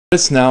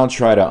Let's now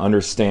try to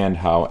understand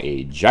how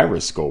a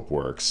gyroscope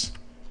works.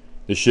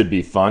 This should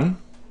be fun.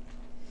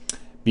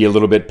 Be a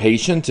little bit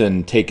patient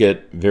and take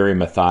it very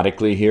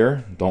methodically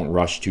here. Don't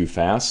rush too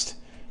fast,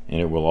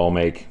 and it will all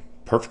make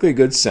perfectly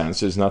good sense.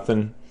 There's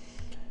nothing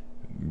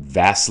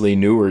vastly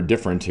new or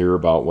different here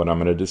about what I'm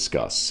going to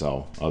discuss.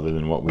 So, other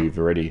than what we've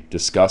already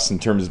discussed in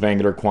terms of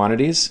angular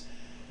quantities,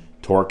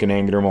 torque and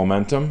angular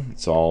momentum,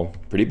 it's all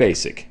pretty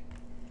basic.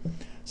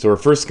 So we're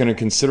first going to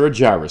consider a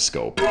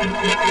gyroscope.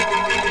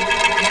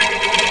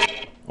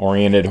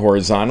 Oriented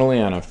horizontally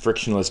on a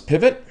frictionless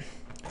pivot.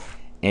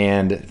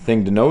 And the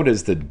thing to note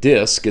is the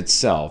disk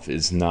itself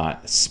is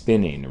not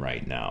spinning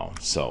right now.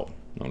 So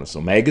notice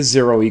omega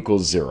 0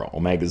 equals 0.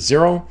 Omega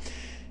 0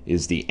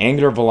 is the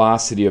angular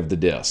velocity of the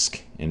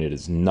disk, and it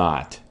is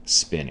not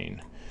spinning.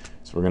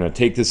 So we're going to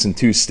take this in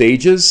two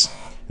stages.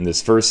 In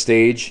this first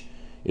stage,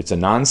 it's a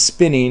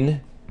non-spinning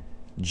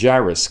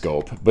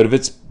gyroscope, but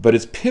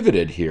it's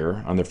pivoted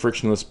here on the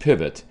frictionless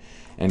pivot,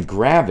 and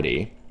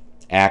gravity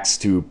acts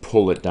to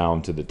pull it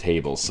down to the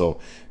table. So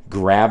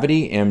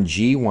gravity,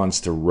 mg,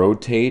 wants to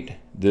rotate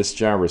this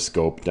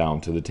gyroscope down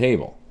to the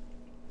table.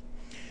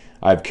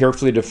 I've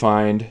carefully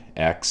defined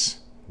x,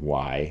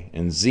 y,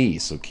 and z,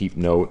 so keep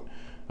note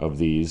of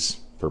these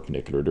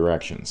perpendicular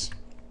directions.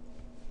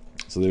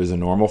 So there's a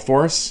normal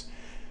force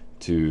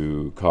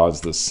to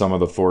cause the sum of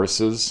the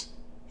forces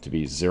to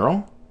be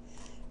 0.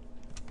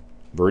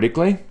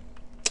 Vertically,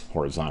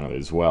 horizontally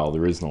as well.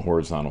 There is no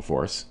horizontal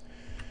force.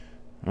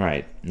 All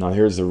right, now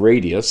here's the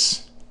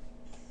radius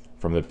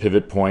from the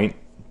pivot point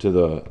to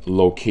the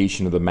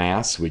location of the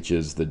mass, which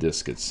is the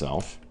disk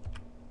itself.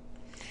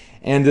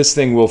 And this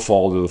thing will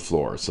fall to the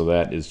floor. So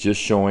that is just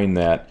showing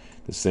that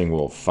this thing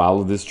will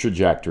follow this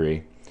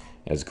trajectory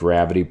as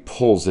gravity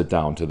pulls it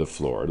down to the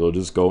floor. It'll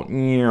just go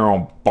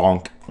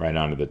bonk right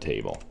onto the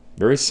table.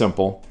 Very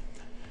simple,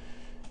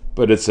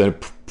 but it's a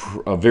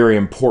very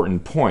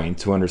important point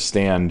to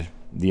understand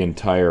the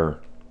entire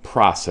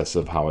process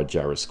of how a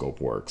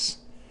gyroscope works.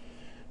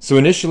 So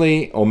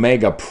initially,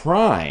 omega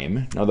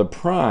prime, now the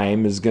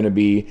prime is going to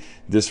be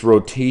this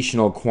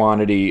rotational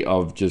quantity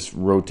of just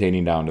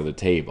rotating down to the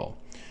table.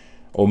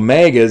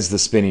 Omega is the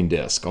spinning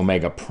disk.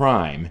 Omega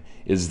prime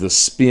is the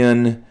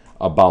spin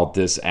about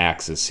this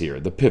axis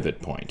here, the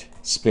pivot point,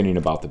 spinning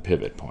about the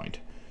pivot point.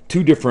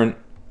 Two different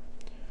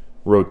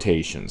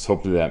rotations.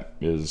 Hopefully that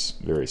is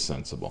very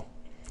sensible.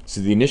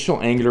 So the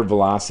initial angular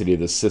velocity of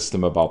the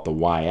system about the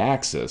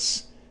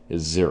y-axis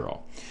is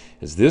 0.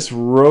 As this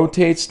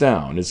rotates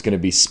down, it's going to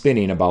be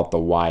spinning about the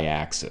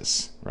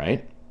y-axis,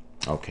 right?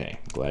 Okay,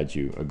 glad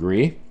you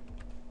agree.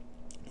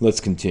 Let's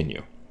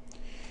continue.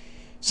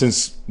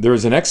 Since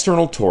there's an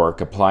external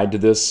torque applied to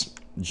this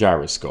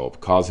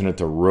gyroscope, causing it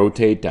to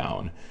rotate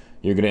down,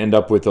 you're going to end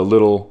up with a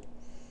little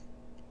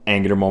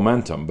angular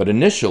momentum. But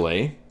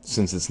initially,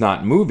 since it's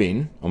not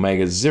moving,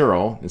 omega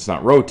 0, it's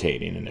not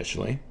rotating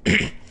initially,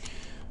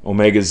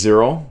 omega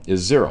 0 is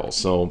 0.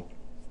 So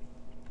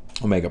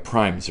omega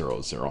prime 0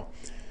 is 0.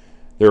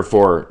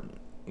 Therefore,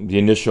 the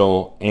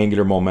initial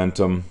angular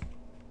momentum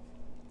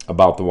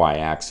about the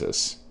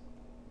y-axis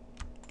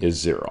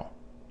is 0.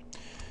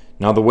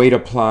 Now the weight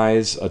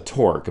applies a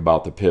torque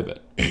about the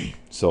pivot.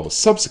 So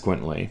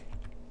subsequently,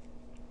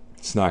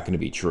 it's not going to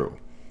be true.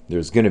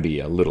 There's going to be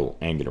a little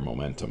angular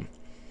momentum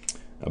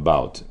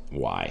about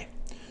y.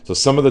 So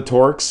sum of the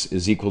torques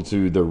is equal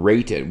to the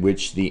rate at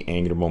which the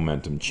angular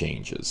momentum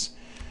changes.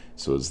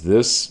 So as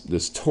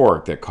this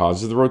torque that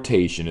causes the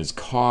rotation is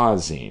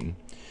causing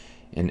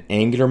an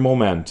angular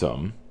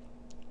momentum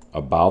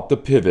about the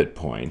pivot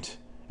point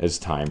as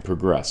time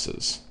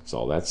progresses. That's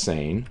all that's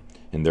saying.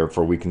 And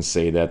therefore we can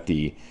say that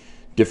the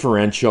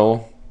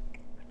differential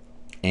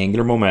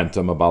angular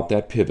momentum about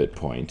that pivot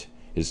point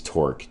is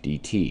torque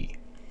dt.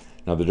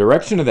 Now the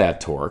direction of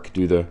that torque,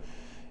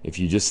 if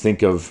you just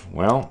think of,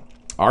 well,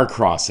 r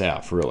cross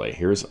f really.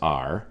 Here's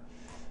r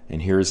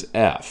and here's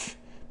f.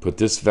 Put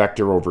this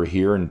vector over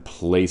here and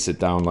place it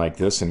down like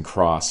this and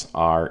cross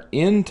r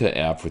into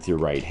f with your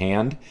right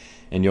hand.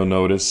 And you'll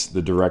notice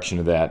the direction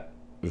of that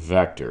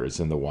vector is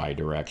in the y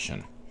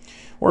direction.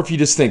 Or if you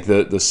just think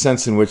the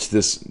sense in which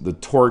the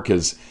torque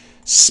is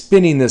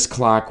spinning this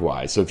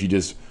clockwise, so if you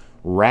just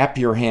wrap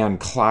your hand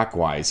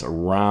clockwise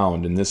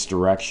around in this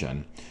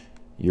direction,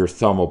 your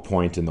thumb will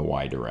point in the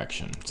y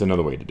direction. It's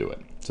another way to do it.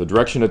 So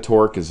direction of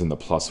torque is in the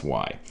plus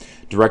y.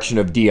 Direction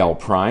of dl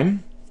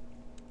prime,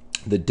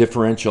 the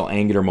differential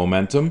angular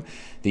momentum,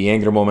 the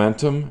angular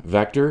momentum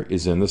vector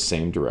is in the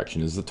same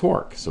direction as the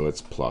torque, so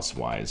it's plus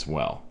y as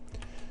well.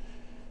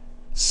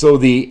 So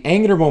the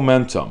angular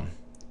momentum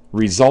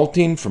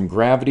resulting from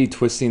gravity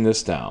twisting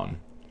this down,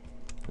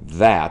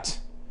 that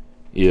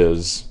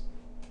is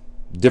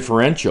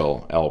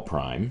differential L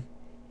prime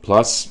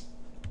plus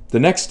the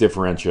next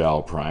differential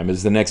L prime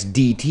as the next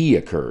dt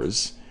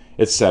occurs,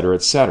 etc.,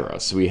 etc.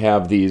 So we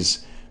have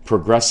these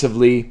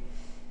progressively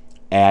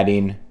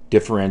adding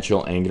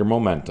differential angular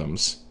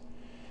momentums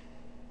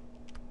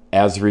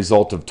as a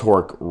result of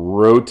torque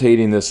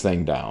rotating this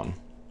thing down,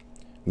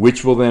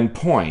 which will then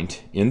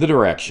point in the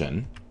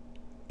direction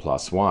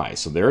plus y.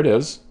 So there it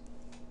is.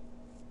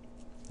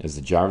 as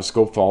the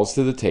gyroscope falls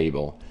to the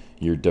table,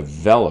 you're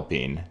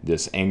developing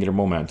this angular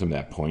momentum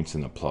that points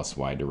in the plus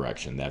y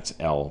direction. That's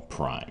L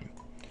prime.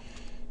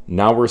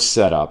 Now we're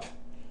set up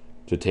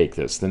to take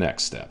this the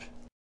next step.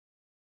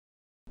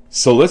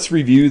 So let's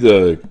review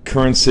the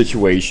current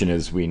situation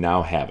as we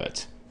now have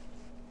it.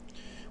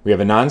 We have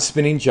a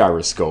non-spinning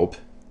gyroscope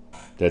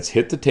that's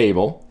hit the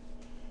table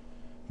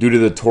due to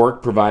the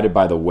torque provided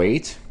by the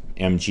weight,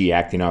 mg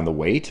acting on the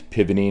weight,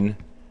 pivoting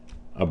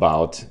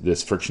about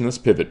this frictionless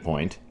pivot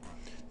point.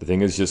 The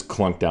thing is just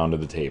clunked down to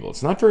the table.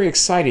 It's not very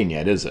exciting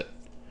yet, is it?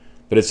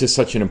 But it's just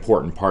such an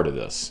important part of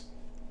this.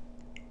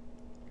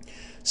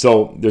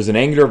 So there's an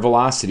angular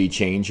velocity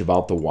change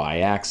about the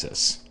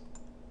y-axis.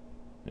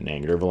 An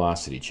angular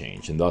velocity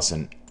change, and thus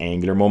an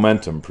angular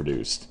momentum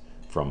produced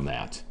from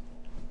that.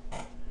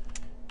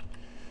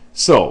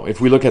 So if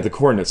we look at the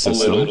coordinate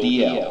system, a little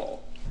dl.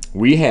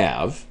 We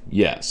have,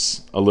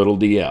 yes, a little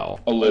dl.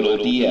 A little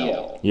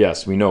dl.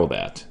 Yes, we know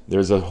that.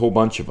 There's a whole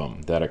bunch of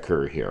them that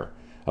occur here.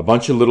 A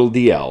bunch of little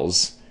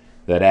dl's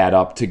that add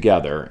up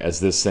together as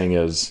this thing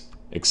is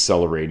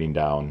accelerating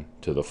down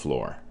to the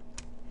floor.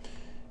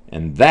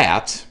 And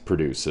that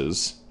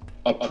produces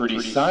a pretty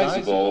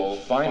sizable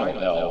final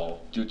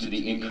L due to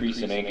the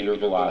increase in angular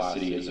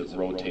velocity as it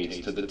rotates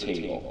to the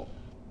table.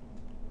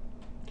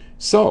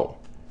 So,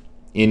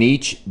 in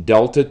each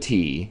delta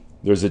t,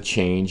 there's a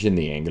change in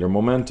the angular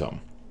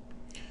momentum.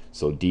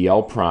 So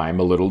dl prime,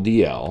 a little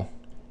dl,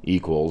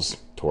 equals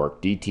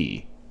torque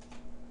dt.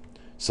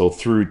 So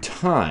through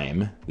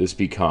time, this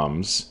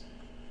becomes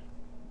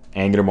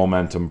angular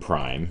momentum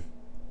prime,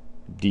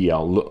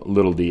 dl,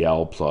 little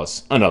dl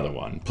plus another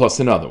one, plus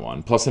another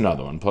one, plus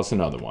another one, plus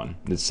another one,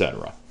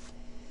 etc.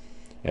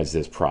 as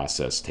this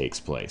process takes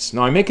place.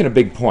 Now I'm making a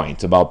big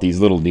point about these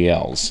little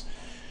dl's.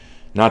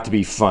 Not to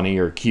be funny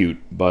or cute,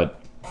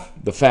 but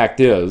the fact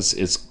is,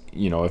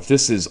 if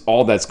this is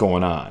all that's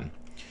going on,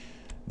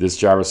 this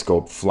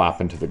gyroscope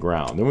flopping to the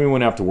ground, then we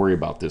wouldn't have to worry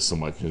about this so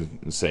much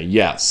and say,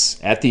 yes,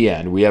 at the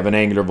end we have an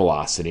angular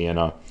velocity and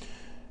an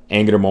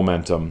angular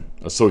momentum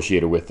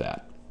associated with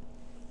that.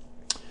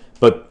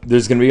 But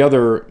there's going to be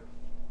other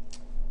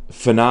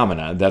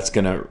phenomena that's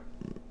going to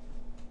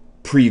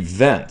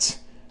prevent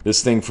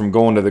this thing from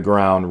going to the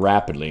ground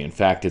rapidly. In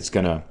fact,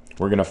 we're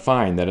going to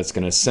find that it's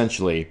going to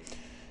essentially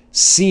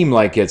seem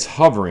like it's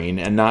hovering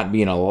and not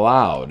being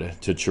allowed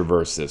to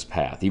traverse this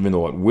path, even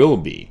though it will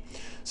be.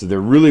 So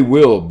there really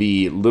will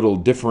be little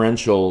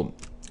differential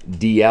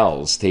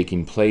dl's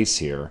taking place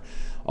here,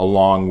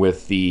 along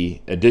with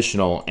the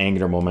additional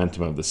angular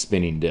momentum of the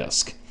spinning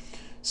disk.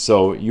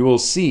 So you will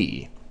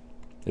see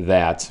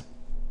that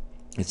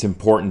it's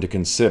important to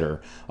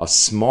consider a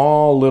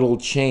small little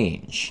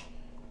change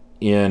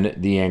in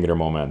the angular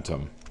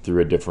momentum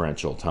through a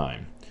differential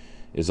time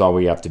is all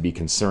we have to be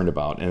concerned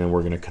about. And then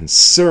we're going to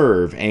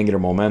conserve angular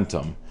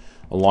momentum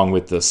along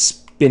with the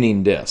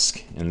spinning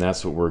disk, and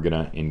that's what we're going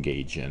to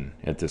engage in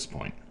at this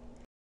point.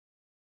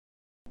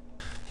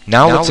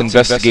 Now let's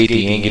investigate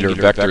the angular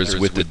vectors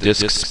with the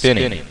disk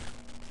spinning.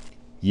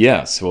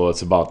 Yes, well,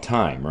 it's about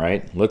time,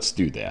 right? Let's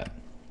do that.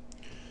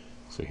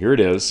 So here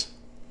it is.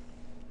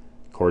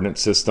 Coordinate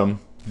system.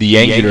 The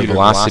angular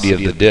velocity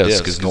of the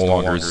disk is no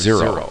longer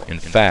zero. In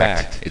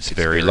fact, it's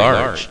very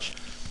large.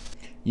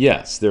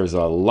 Yes, there's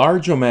a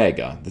large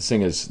omega.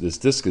 This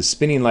disk is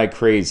spinning like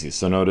crazy.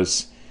 So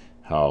notice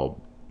how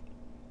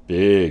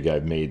big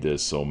I've made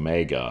this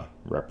omega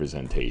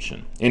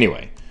representation.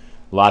 Anyway,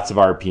 lots of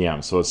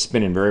RPM, so it's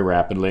spinning very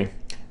rapidly.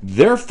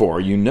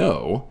 Therefore,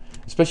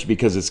 especially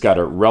because it's got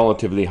a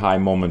relatively high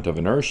moment of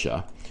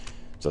inertia,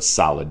 it's a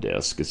solid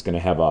disk, it's going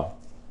to have a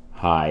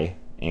high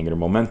angular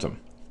momentum.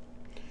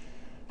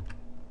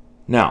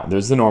 Now,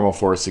 there's the normal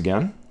force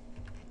again.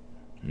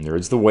 And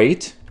there's the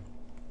weight.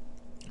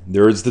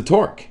 There's the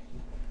torque.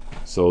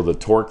 So the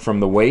torque from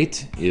the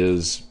weight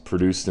is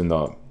produced in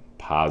the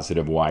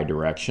positive y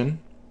direction.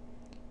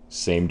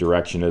 Same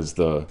direction as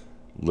the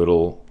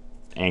little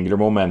angular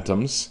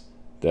momentums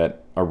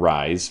that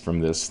arise from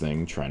this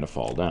thing trying to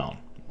fall down.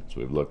 That's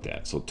what we've looked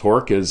at. So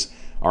torque is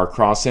R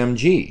cross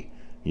mg.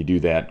 You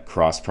do that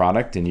cross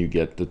product and you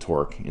get the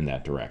torque in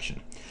that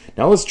direction.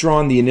 Now let's draw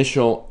on the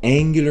initial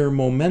angular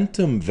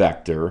momentum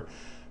vector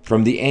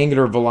from the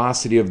angular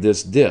velocity of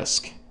this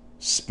disk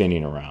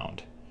spinning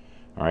around.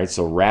 All right,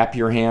 so wrap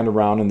your hand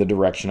around in the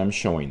direction I'm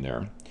showing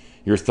there.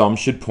 Your thumb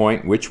should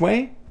point which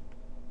way?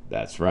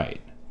 That's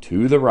right,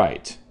 to the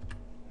right.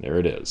 There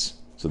it is.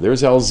 So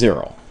there's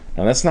L0.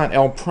 Now that's not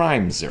L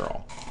prime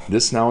 0.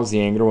 This now is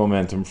the angular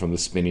momentum from the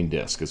spinning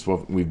disk. It's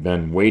what we've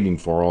been waiting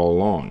for all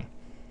along.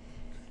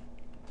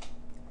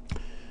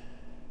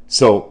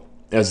 So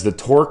as the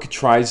torque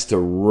tries to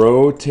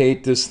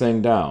rotate this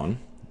thing down,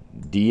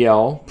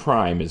 dl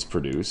prime is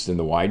produced in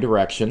the y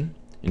direction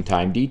in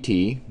time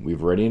dt.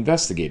 We've already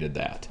investigated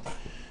that.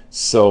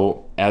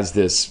 So as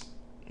this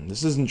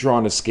isn't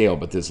drawn to scale,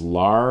 but this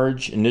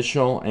large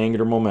initial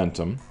angular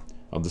momentum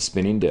of the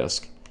spinning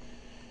disk,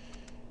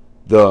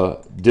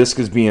 the disk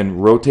is being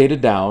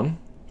rotated down,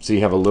 so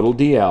you have a little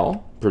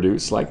dl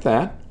produced like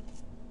that,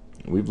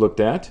 we've looked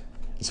at.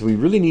 So we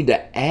really need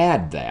to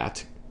add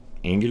that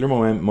angular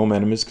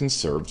momentum is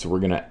conserved, so we're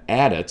going to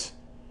add it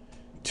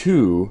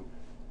to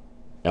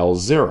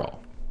L0,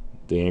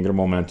 the angular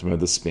momentum of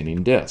the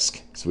spinning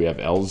disk. So we have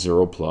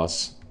L0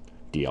 plus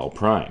dl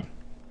prime.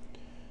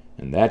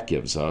 And that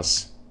gives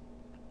us,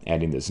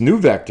 adding this new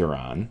vector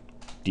on,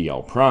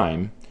 dl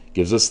prime,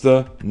 gives us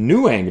the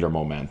new angular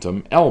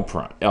momentum, L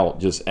prime,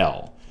 just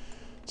L.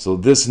 So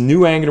this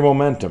new angular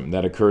momentum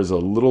that occurs a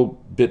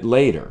little bit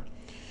later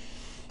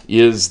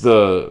is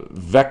the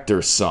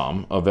vector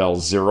sum of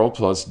L0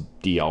 plus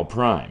dl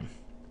prime.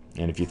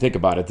 And if you think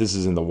about it, this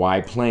is in the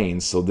y plane,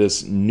 so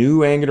this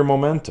new angular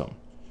momentum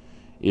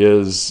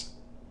has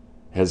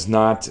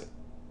not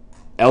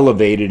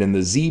elevated in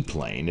the z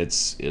plane.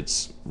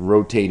 It's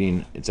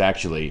rotating, it's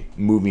actually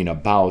moving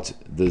about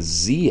the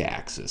z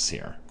axis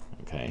here,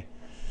 okay?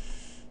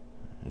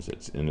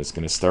 And it's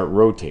going to start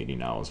rotating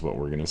now is what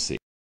we're going to see.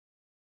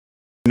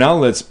 Now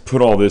let's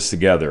put all this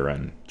together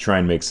and try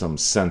and make some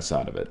sense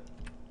out of it.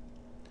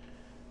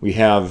 We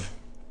have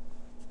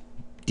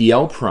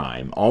dl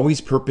prime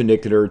always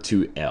perpendicular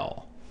to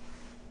L.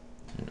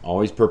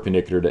 Always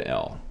perpendicular to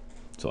L.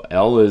 So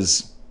L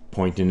is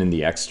pointing in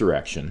the x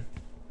direction.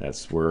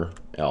 That's where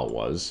L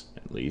was,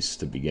 at least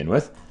to begin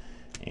with.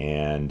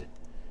 And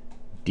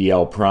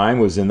dl prime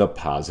was in the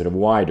positive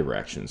y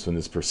direction. So in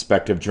this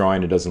perspective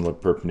drawing, it doesn't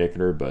look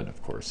perpendicular, but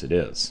of course it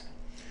is.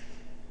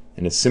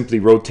 And it simply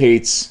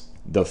rotates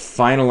the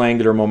final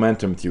angular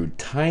momentum through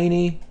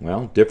tiny,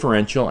 well,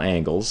 differential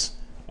angles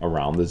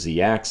around the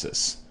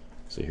z-axis.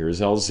 So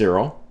here's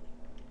L0.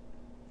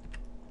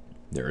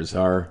 There's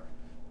our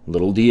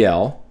little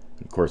dl.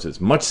 Of course, it's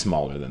much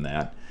smaller than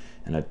that.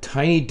 And a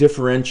tiny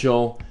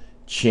differential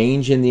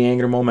change in the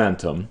angular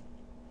momentum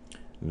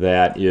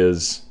that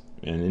is,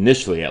 and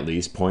initially at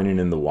least, pointing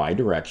in the y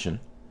direction,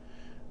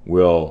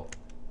 will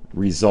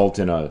result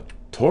in a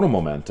total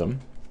momentum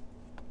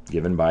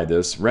given by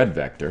this red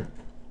vector.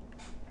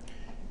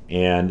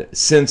 And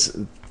since,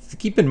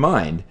 keep in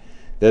mind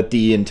that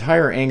the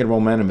entire angular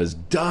momentum is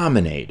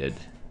dominated,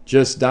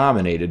 just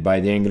dominated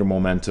by the angular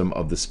momentum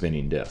of the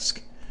spinning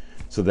disk.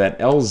 So that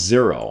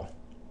L0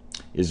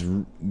 is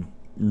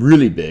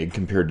really big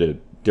compared to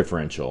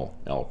differential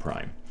L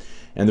prime.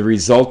 And the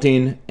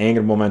resulting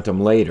angular momentum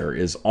later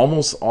is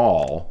almost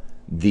all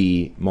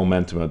the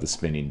momentum of the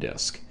spinning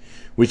disk,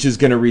 which is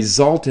going to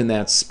result in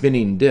that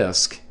spinning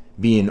disk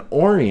being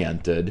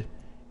oriented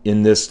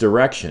in this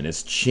direction.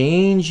 It's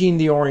changing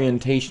the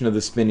orientation of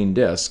the spinning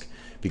disk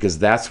because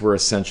that's where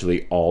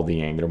essentially all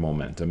the angular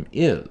momentum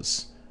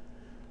is.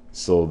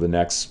 So the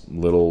next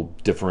little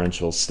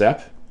differential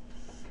step,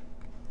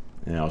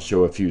 and I'll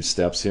show a few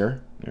steps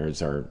here.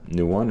 There's our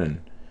new one and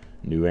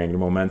new angular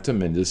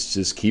momentum, and this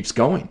just keeps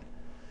going.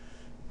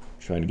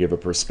 Trying to give a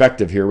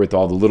perspective here with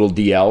all the little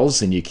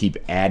dl's, and you keep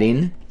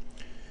adding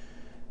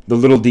the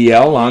little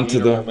dl onto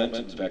the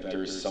momentum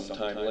vector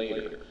sometime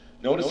later.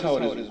 Notice how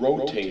it is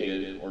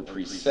rotated or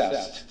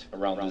precessed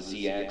around the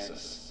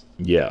z-axis.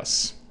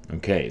 Yes.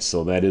 Okay,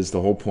 so that is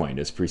the whole point.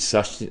 It's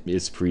precessing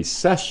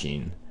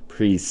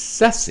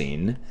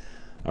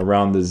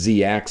around the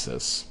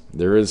z-axis.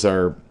 There is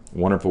our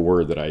wonderful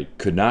word that I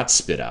could not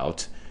spit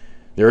out.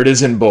 There it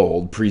is in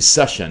bold,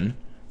 precession.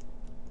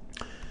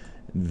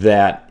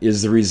 That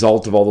is the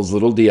result of all those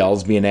little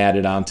dl's being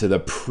added onto the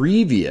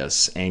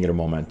previous angular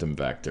momentum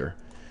vector.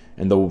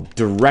 And the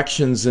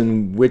directions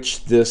in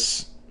which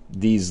these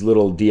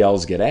little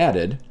dl's get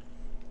added,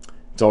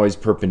 it's always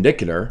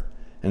perpendicular.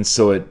 And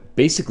so it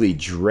basically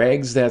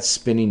drags that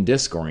spinning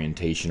disk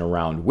orientation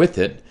around with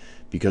it,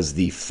 because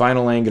the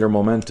final angular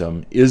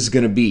momentum is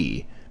going to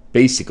be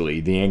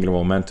basically the angular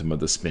momentum of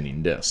the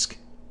spinning disk.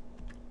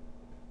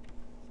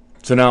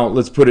 So now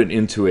let's put it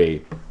into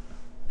a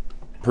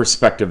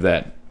perspective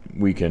that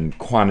we can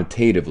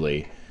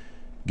quantitatively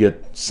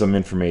get some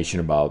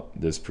information about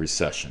this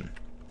precession.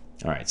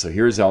 All right, so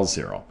here's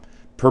L0.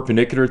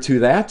 Perpendicular to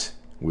that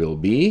will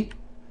be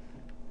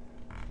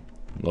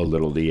a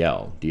little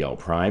dl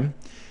prime.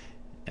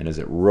 And as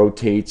it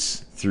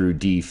rotates through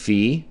d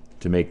phi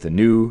to make the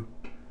new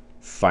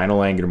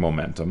final angular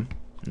momentum,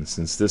 and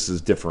since this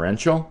is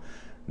differential,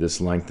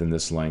 this length and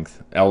this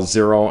length,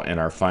 L0 and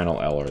our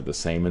final L are the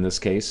same in this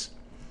case.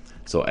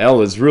 So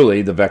L is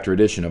really the vector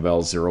addition of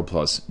L0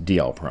 plus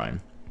dl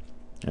prime.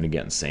 And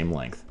again, same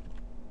length.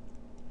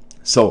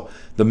 So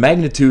the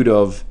magnitude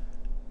of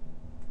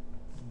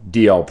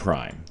dl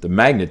prime, the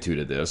magnitude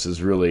of this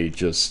is really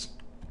just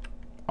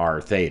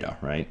r theta,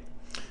 right?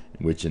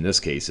 Which in this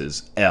case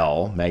is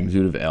L,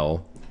 magnitude of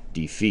L,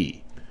 d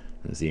phi,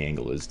 as the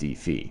angle is d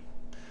phi.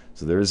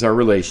 So there's our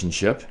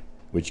relationship,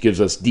 which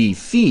gives us d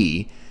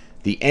phi,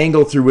 the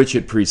angle through which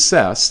it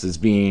precessed as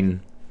being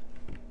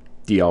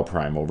dl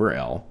prime over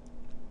L.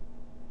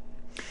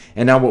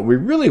 And now what we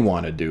really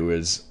want to do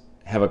is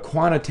have a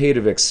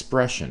quantitative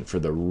expression for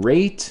the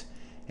rate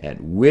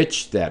at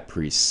which that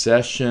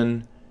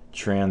precession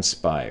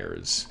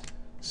transpires.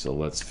 So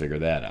let's figure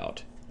that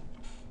out.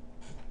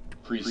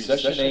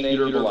 Precession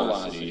angular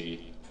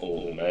velocity,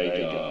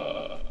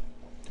 omega.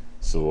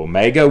 So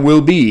omega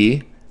will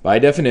be, by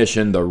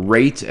definition, the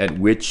rate at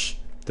which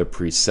the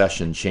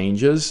precession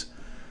changes.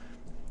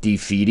 d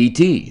phi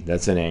dt.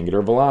 That's an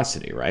angular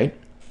velocity, right?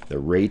 The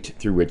rate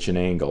through which an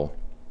angle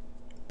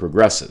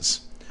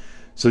progresses.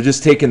 So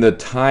just taking the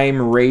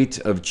time rate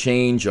of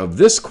change of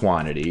this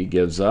quantity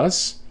gives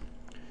us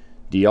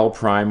dl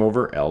prime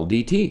over L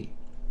dt.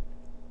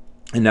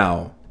 And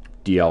now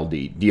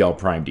dl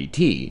prime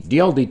dt.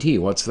 dl dt,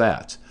 what's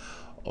that?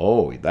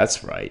 Oh,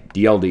 that's right.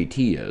 dl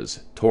dt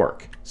is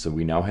torque. So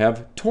we now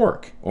have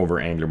torque over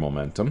angular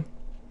momentum.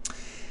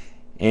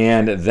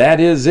 And that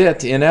is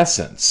it in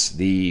essence.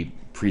 The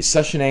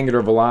precession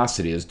angular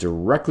velocity is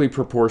directly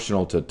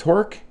proportional to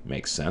torque.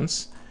 Makes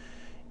sense.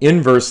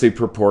 Inversely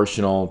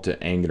proportional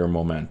to angular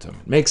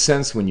momentum. Makes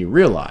sense when you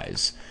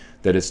realize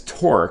that it's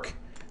torque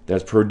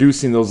that's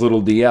producing those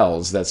little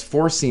dLs that's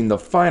forcing the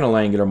final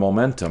angular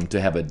momentum to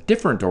have a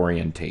different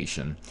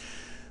orientation,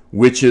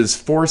 which is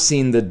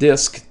forcing the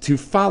disk to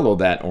follow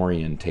that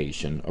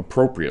orientation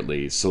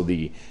appropriately, so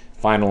the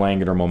final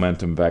angular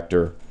momentum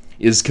vector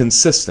is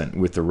consistent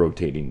with the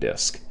rotating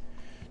disk.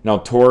 Now,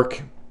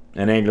 torque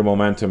and angular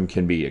momentum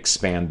can be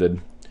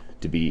expanded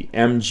to be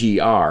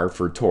mgr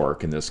for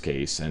torque in this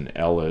case, and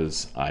L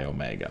is I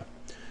omega.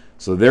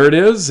 So there it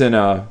is in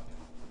a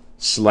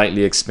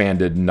slightly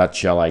expanded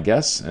nutshell, I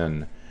guess,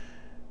 and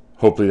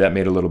hopefully that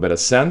made a little bit of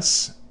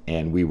sense,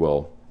 and we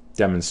will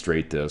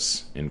demonstrate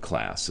this in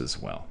class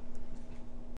as well.